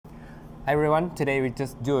Hi everyone, today we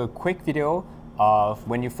just do a quick video of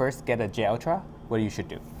when you first get a J Ultra, what you should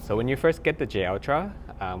do. So when you first get the J Ultra,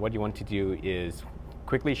 what you want to do is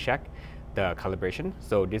quickly check the calibration.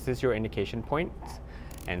 So this is your indication point,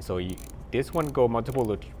 and so this one go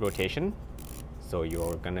multiple rotation. So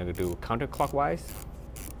you're gonna do counterclockwise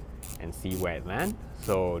and see where it lands.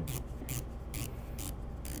 So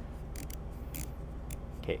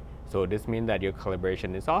okay, so this means that your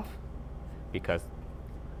calibration is off because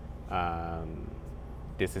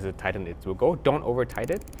this is a tighten it will go. Don't over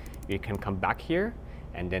tighten it. You can come back here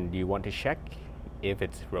and then you want to check if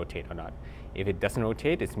it's rotate or not. If it doesn't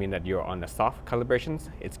rotate, it means that you're on the soft calibrations.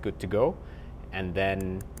 It's good to go. And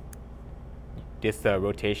then this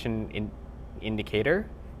rotation indicator,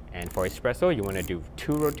 and for espresso you want to do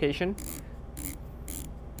 2 rotation.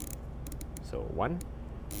 So 1,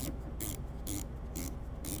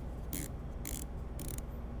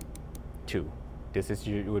 2. This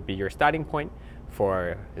would be your starting point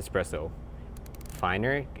for espresso,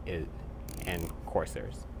 finer and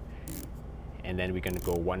coarsers. And then we're going to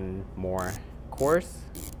go one more coarse.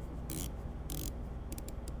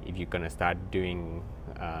 If you're going to start doing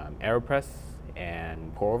AeroPress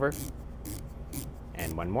and pour over,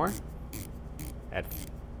 and one more at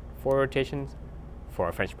 4 rotations for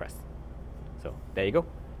a French press. So there you go.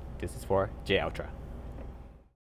 This is for J Ultra.